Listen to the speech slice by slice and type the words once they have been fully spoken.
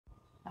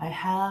I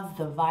have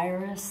the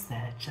virus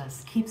that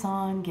just keeps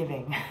on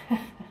giving.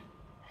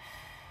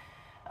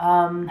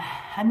 I'm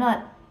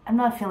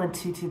not feeling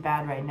too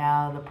bad right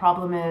now. The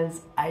problem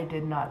is I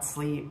did not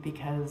sleep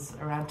because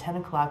around 10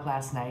 o'clock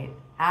last night,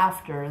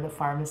 after the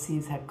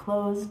pharmacies had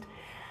closed,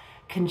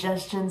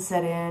 congestion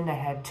set in, I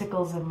had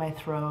tickles in my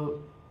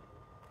throat.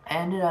 I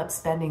ended up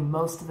spending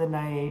most of the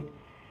night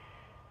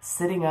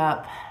sitting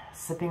up,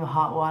 sipping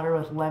hot water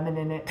with lemon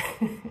in it,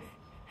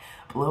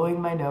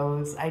 blowing my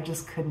nose. I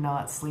just could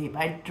not sleep.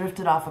 I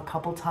drifted off a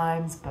couple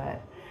times,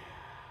 but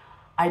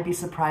I'd be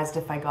surprised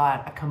if I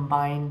got a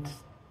combined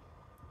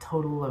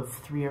total of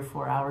 3 or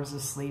 4 hours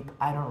of sleep.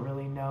 I don't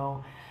really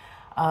know.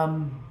 I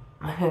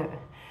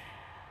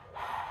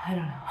don't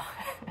know.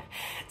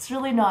 It's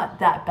really not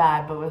that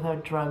bad, but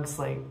without drugs,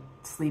 like,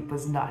 sleep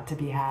was not to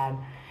be had.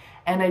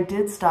 And I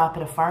did stop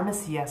at a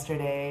pharmacy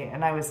yesterday,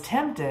 and I was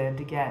tempted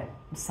to get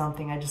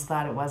something. I just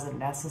thought it wasn't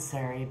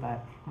necessary,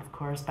 but of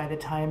course, by the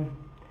time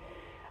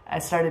I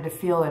started to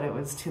feel it, it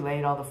was too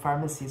late. All the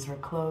pharmacies were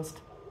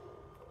closed.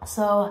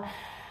 So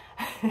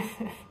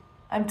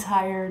I'm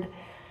tired,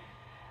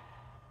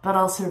 but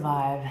I'll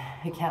survive.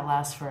 It can't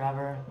last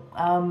forever.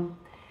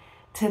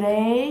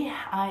 Today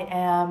I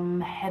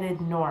am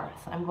headed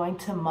north. I'm going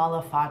to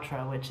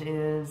Malafatra, which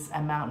is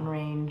a mountain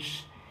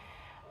range.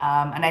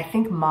 And I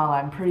think Mala,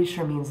 I'm pretty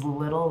sure, means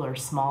little or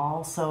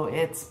small. So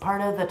it's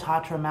part of the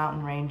Tatra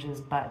mountain ranges,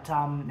 but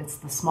it's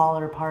the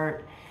smaller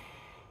part.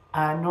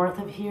 North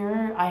of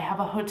here, I have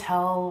a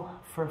hotel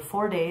for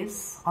 4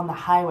 days on the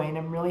highway, and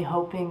I'm really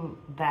hoping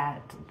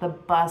that the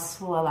bus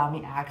will allow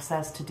me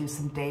access to do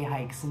some day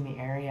hikes in the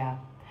area.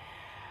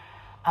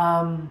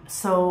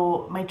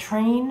 So my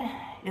train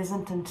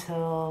isn't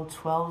until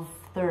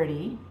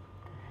 12:30.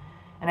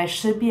 And I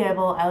should get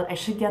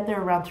there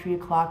around 3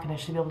 o'clock, and I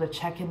should be able to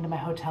check into my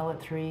hotel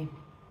at 3,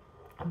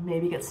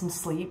 maybe get some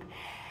sleep.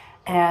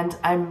 And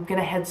I'm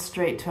gonna head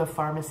straight to a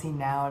pharmacy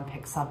now and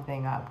pick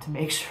something up to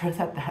make sure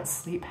that that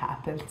sleep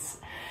happens.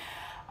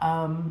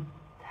 And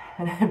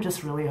I'm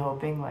just really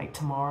hoping like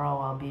tomorrow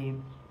I'll be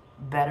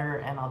better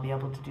and I'll be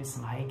able to do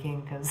some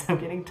hiking, because I'm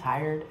getting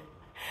tired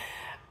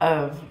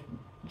of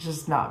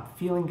just not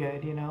feeling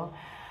good, you know?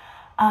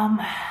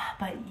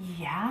 But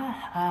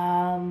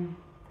yeah,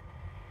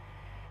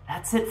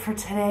 that's it for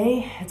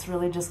today. It's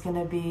really just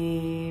gonna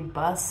be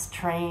bus,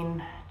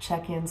 train,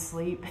 check-in,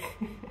 sleep.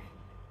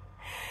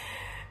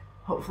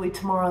 Hopefully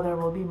tomorrow there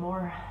will be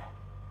more.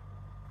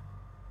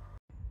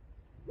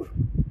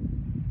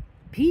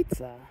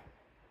 Pizza.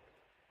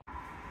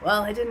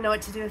 Well, I didn't know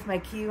what to do with my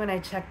key when I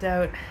checked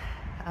out.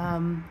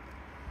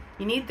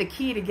 You need the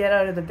key to get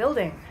out of the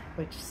building,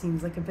 which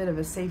seems like a bit of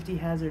a safety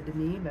hazard to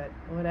me, but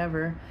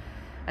whatever.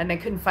 And I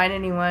couldn't find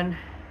anyone.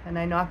 And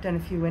I knocked on a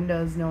few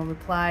windows, no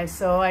reply,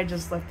 so I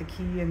just left the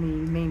key in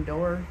the main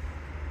door.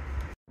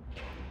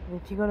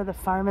 If you go to the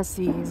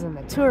pharmacies and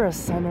the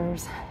tourist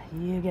centers,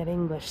 you get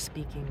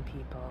English-speaking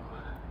people.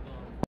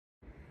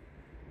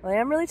 Well, I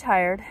am really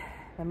tired.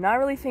 I'm not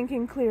really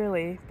thinking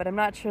clearly, but I'm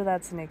not sure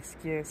that's an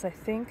excuse. I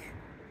think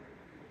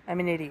I'm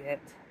an idiot,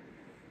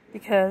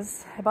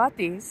 because I bought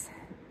these,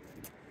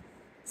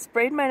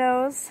 sprayed my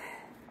nose,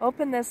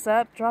 opened this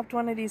up, dropped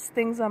one of these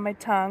things on my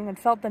tongue, and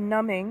felt the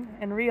numbing,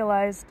 and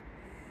realized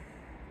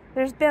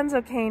there's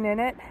benzocaine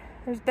in it.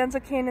 There's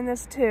benzocaine in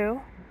this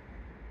too,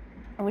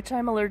 which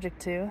I'm allergic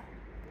to.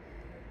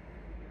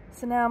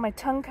 So now my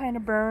tongue kind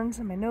of burns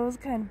and my nose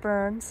kind of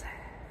burns.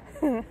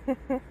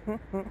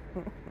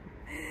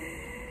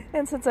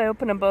 And since I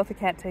opened them both, I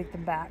can't take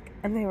them back.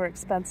 And they were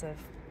expensive.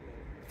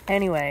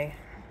 Anyway,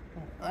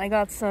 I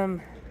got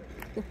some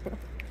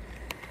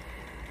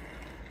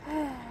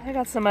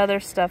other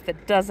stuff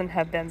that doesn't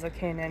have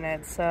benzocaine in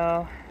it,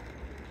 so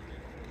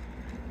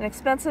an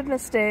expensive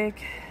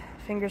mistake.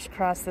 Fingers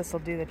crossed this will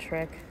do the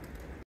trick.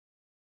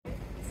 So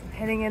I'm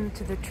heading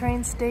into the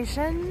train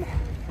station,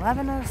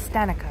 Lavina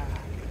Stanica.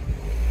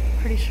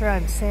 Pretty sure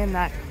I'm saying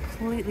that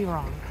completely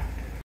wrong.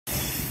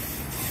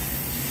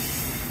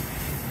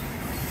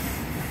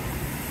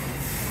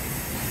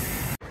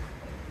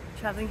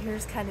 Traveling here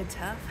is kind of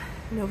tough.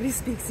 Nobody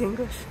speaks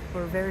English,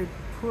 or very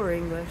poor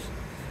English.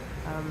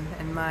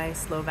 And my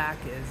Slovak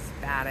is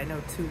bad. I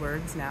know 2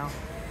 words now.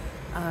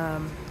 I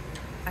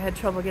had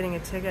trouble getting a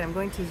ticket. I'm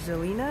going to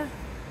Žilina,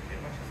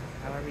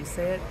 however you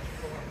say it,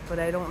 but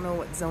I don't know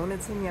what zone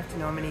it's in. You have to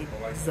know how many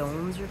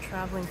zones you're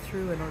traveling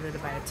through in order to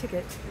buy a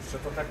ticket.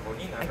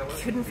 I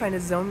couldn't find a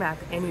zone map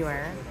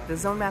anywhere. The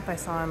zone map I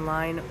saw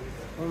online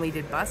only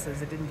did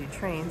buses, it didn't do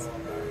trains.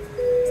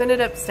 So I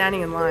ended up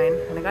standing in line,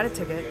 and I got a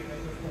ticket,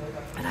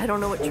 and I don't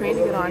know what train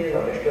to get on.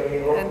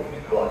 And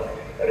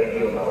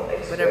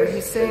whatever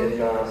he's saying,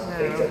 no.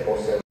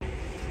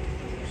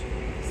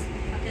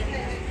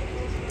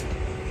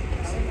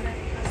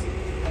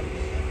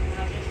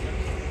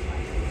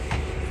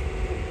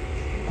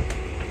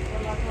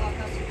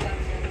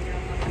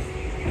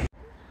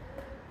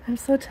 I'm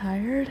so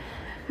tired.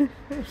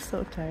 I'm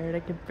so tired. I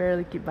could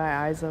barely keep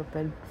my eyes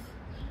open.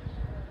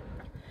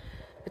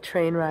 The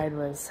train ride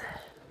was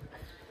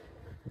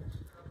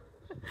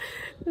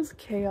It was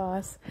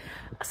chaos.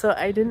 So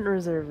I didn't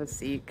reserve a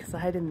seat because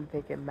I didn't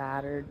think it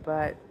mattered,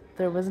 but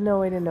there was no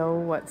way to know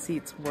what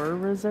seats were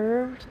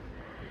reserved.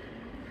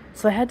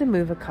 So I had to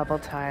move a couple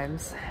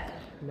times.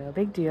 No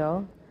big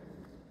deal.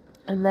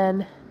 And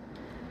then,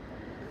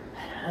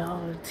 I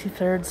don't know,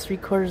 2/3,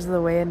 3/4 of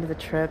the way into the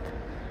trip,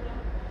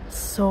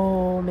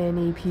 so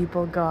many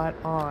people got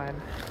on,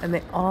 and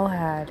they all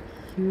had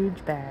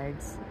huge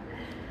bags,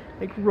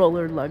 like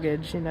roller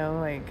luggage, you know,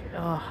 like,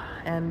 oh,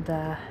 and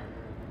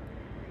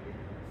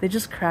they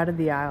just crowded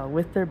the aisle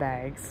with their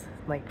bags,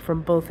 like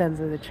from both ends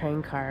of the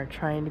train car,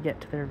 trying to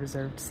get to their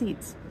reserved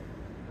seats.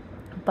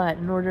 But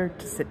in order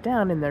to sit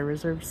down in their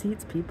reserved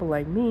seats, people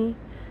like me,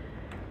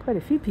 quite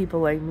a few people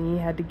like me,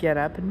 had to get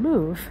up and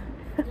move.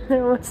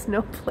 There was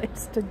no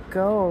place to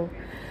go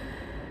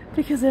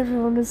because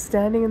everyone was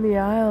standing in the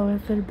aisle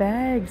with their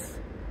bags.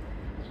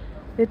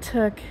 It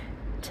took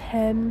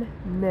 10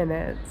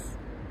 minutes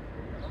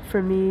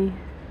for me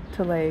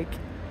to like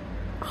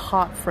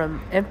hop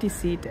from empty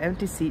seat to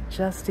empty seat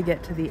just to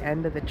get to the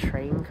end of the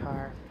train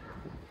car.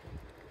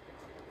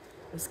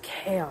 It was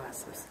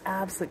chaos. It was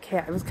absolute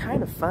chaos. It was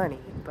kind of funny,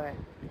 but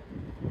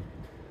it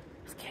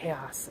was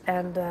chaos.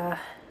 And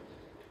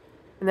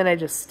then I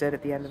just stood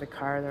at the end of the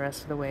car the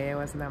rest of the way. It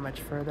wasn't that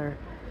much further.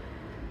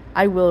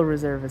 I will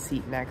reserve a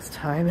seat next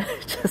time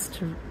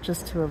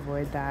just to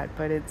avoid that,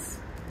 but it's,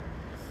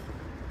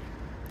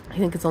 I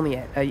think it's only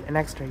an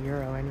extra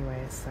euro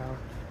anyway, so.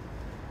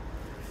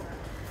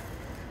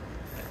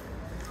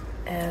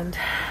 And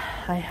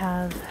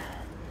I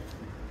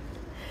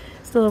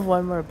still have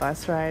one more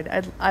bus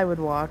ride. I would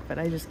walk, but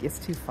it's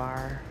too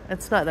far.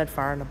 It's not that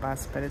far on a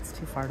bus, but it's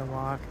too far to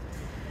walk.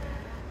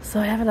 So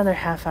I have another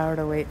half hour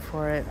to wait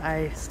for it.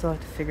 I still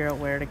have to figure out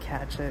where to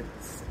catch it.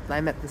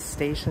 I'm at the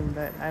station,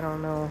 but I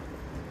don't know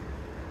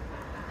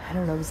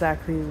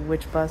exactly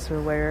which bus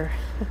or where.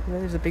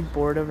 There's a big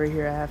board over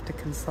here I have to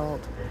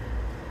consult.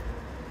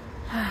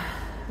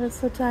 I'm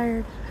so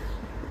tired.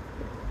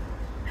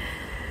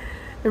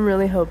 I'm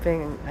really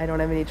hoping I don't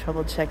have any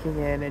trouble checking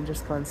in and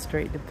just going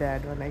straight to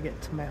bed when I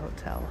get to my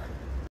hotel.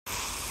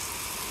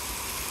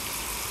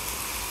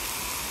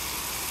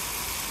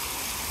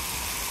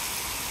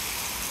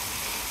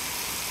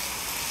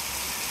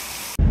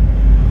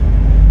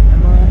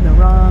 I'm on the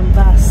wrong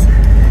bus.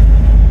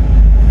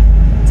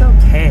 It's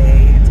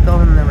okay. It's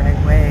going the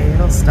right way.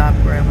 It'll stop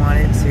where I want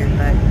it to,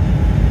 but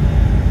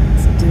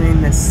it's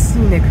doing this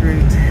scenic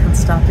route and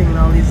stopping in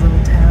all these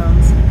little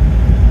towns.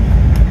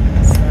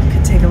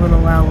 Take a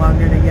little while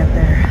longer to get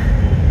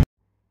there.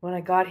 When I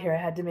got here, I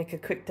had to make a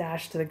quick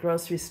dash to the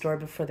grocery store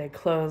before they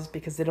closed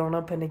because they don't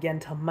open again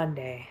till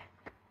Monday.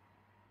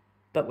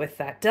 But with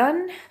that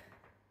done,